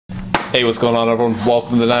Hey, what's going on, everyone?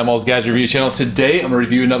 Welcome to the 9 Malls Gadget Review channel. Today, I'm going to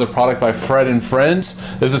review another product by Fred and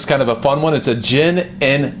Friends. This is kind of a fun one. It's a Gin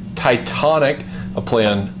and Titanic, a play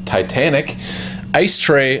on Titanic, ice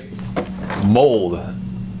tray mold.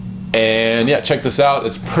 And yeah, check this out.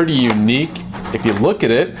 It's pretty unique. If you look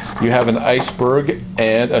at it, you have an iceberg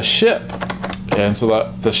and a ship. And so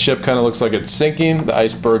that the ship kind of looks like it's sinking. The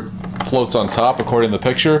iceberg floats on top, according to the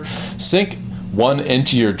picture. Sink one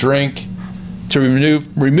into your drink. To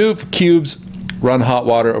remove cubes, run hot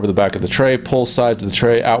water over the back of the tray, pull sides of the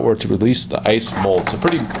tray outward to release the ice mold. So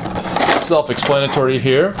pretty self-explanatory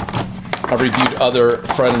here. I've reviewed other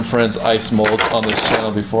Fred and Friends ice molds on this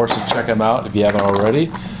channel before, so check them out if you haven't already.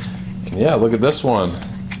 And yeah, look at this one.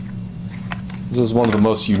 This is one of the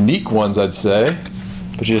most unique ones, I'd say.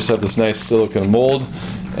 But you just have this nice silicone mold,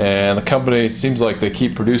 and the company seems like they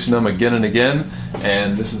keep producing them again and again,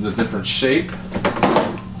 and this is a different shape.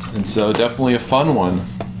 And so definitely a fun one.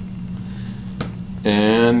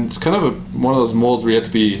 And it's kind of one of those molds where you have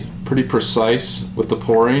to be pretty precise with the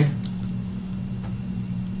pouring.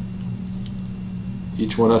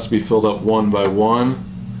 Each one has to be filled up one by one.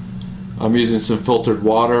 I'm using some filtered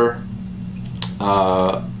water.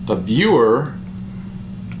 A viewer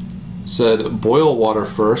said boil water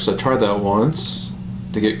first. I tried that once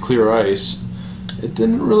to get clear ice. It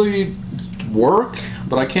didn't really work,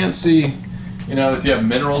 but I can't see, you know, if you have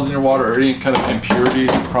minerals in your water or any kind of impurities,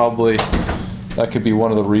 probably that could be one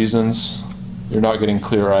of the reasons you're not getting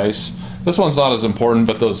clear ice. This one's not as important,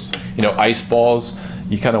 but those, you know, ice balls,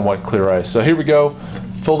 you kind of want clear ice. So here we go,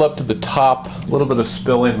 filled up to the top, a little bit of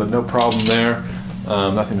spilling, but no problem there.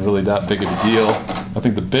 Nothing really that big of a deal. I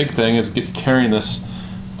think the big thing is carrying this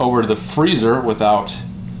over to the freezer without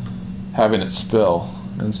having it spill.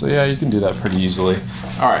 And so yeah, you can do that pretty easily.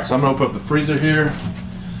 All right, so I'm gonna open up the freezer here.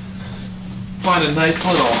 Find a nice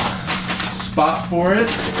little spot for it.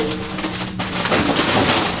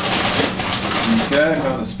 Okay, I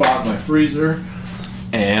found a spot in my freezer,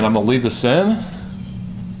 and I'm gonna leave this in,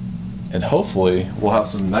 and hopefully we'll have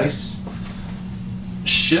some nice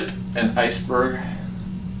ship and iceberg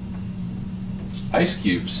ice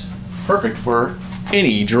cubes. Perfect for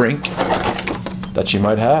any drink that you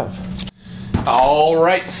might have. All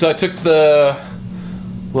right, so I took the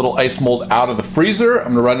little ice mold out of the freezer.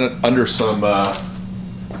 I'm gonna run it under some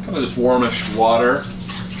kind of just warmish water.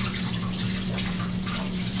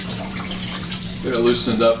 Get it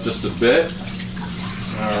loosened up just a bit.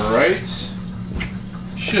 All right,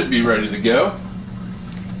 should be ready to go.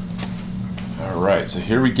 All right, so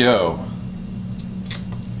here we go.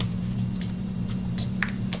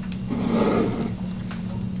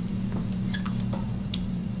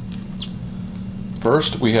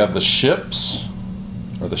 First, we have the ships.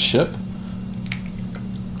 Or the ship.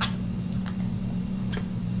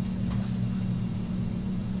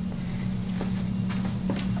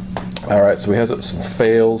 Alright, so we have some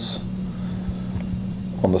fails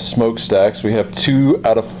on the smokestacks. We have 2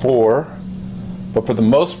 out of 4, but for the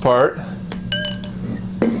most part,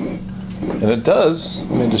 and it does,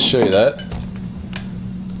 let me just show you that,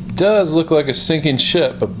 it does look like a sinking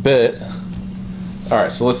ship a bit.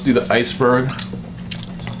 Alright, so let's do the iceberg.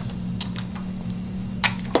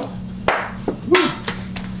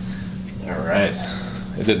 Alright,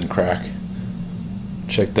 it didn't crack.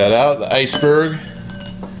 Check that out, the iceberg.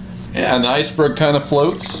 Yeah, and the iceberg kind of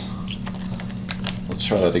floats. Let's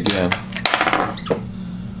try that again.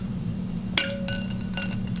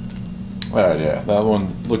 Alright, yeah, that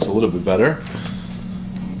one looks a little bit better.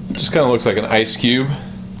 It just kind of looks like an ice cube.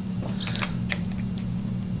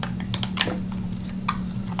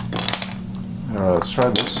 Alright, let's try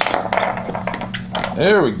this.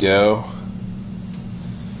 There we go.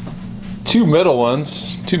 2 middle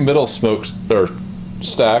ones, 2 middle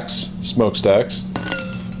smokestacks.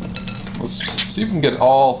 Let's see if we can get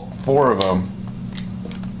all 4 of them.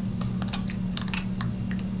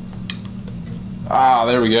 Ah,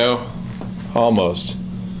 there we go. Almost.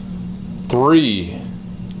 3.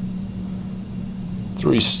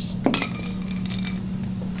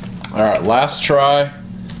 All right, last try.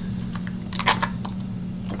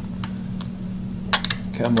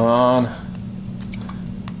 Come on.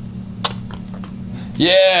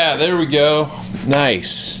 Yeah, there we go.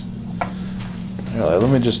 Nice. All right, let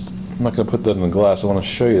me just, I'm not going to put that in the glass. I want to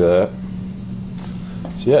show you that.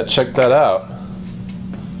 So yeah, check that out.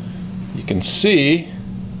 You can see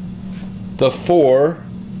the 4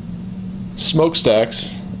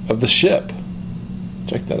 smokestacks of the ship.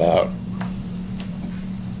 Check that out.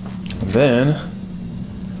 And then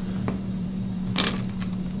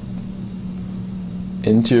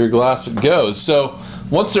into your glass it goes. So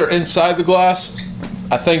once they're inside the glass,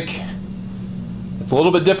 I think It's a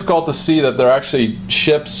little bit difficult to see that they're actually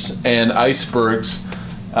ships and icebergs.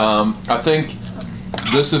 I think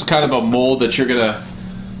this is kind of a mold that you're gonna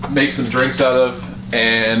make some drinks out of,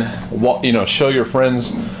 and show your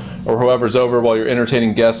friends or whoever's over while you're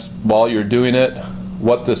entertaining guests while you're doing it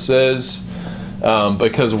what this is.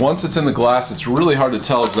 Because once it's in the glass, it's really hard to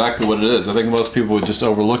tell exactly what it is. I think most people would just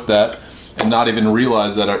overlook that and not even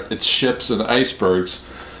realize that it's ships and icebergs.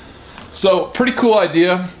 So pretty cool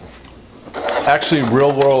idea. Actually,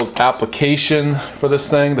 real world application for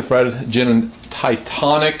this thing. The Fred Gin and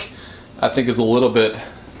Titanic, I think, is a little bit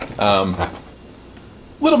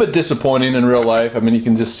disappointing in real life. I mean, you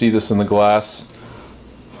can just see this in the glass.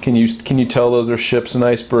 Can you tell those are ships and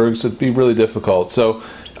icebergs? It'd be really difficult. So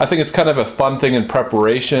I think it's kind of a fun thing in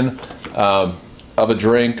preparation of a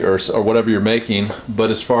drink or whatever you're making.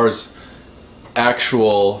 But as far as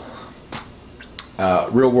actual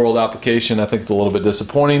real world application, I think it's a little bit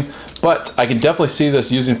disappointing. But I can definitely see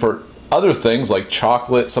this using for other things like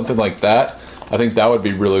chocolate, something like that. I think that would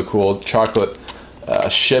be really cool. Chocolate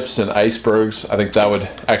ships and icebergs. I think that would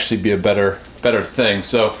actually be a better thing.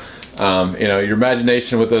 So your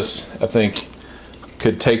imagination with this, I think,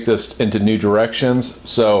 could take this into new directions.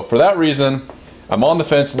 So for that reason, I'm on the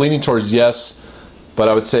fence, leaning towards yes, but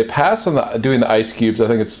I would say pass on doing the ice cubes. I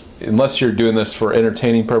think it's, unless you're doing this for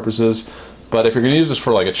entertaining purposes. But if you're going to use this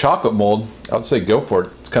for like a chocolate mold, I would say go for it.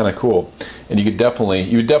 It's kind of cool, and you would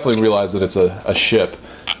definitely realize that it's a ship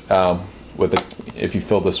if you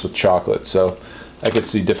fill this with chocolate. So I could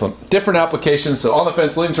see different applications. So on the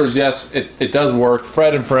fence, leaning towards yes. It does work.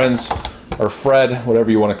 Fred and Friends, or Fred,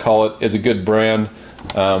 whatever you want to call it, is a good brand.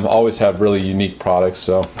 Always have really unique products.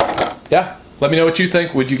 So yeah, let me know what you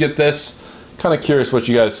think. Would you get this? Kind of curious what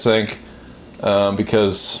you guys think,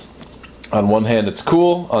 because on one hand it's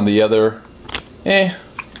cool, on the other,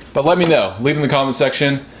 but let me know. Leave in the comment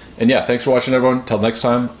section. And yeah, thanks for watching, everyone. Till next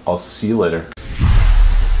time, I'll see you later.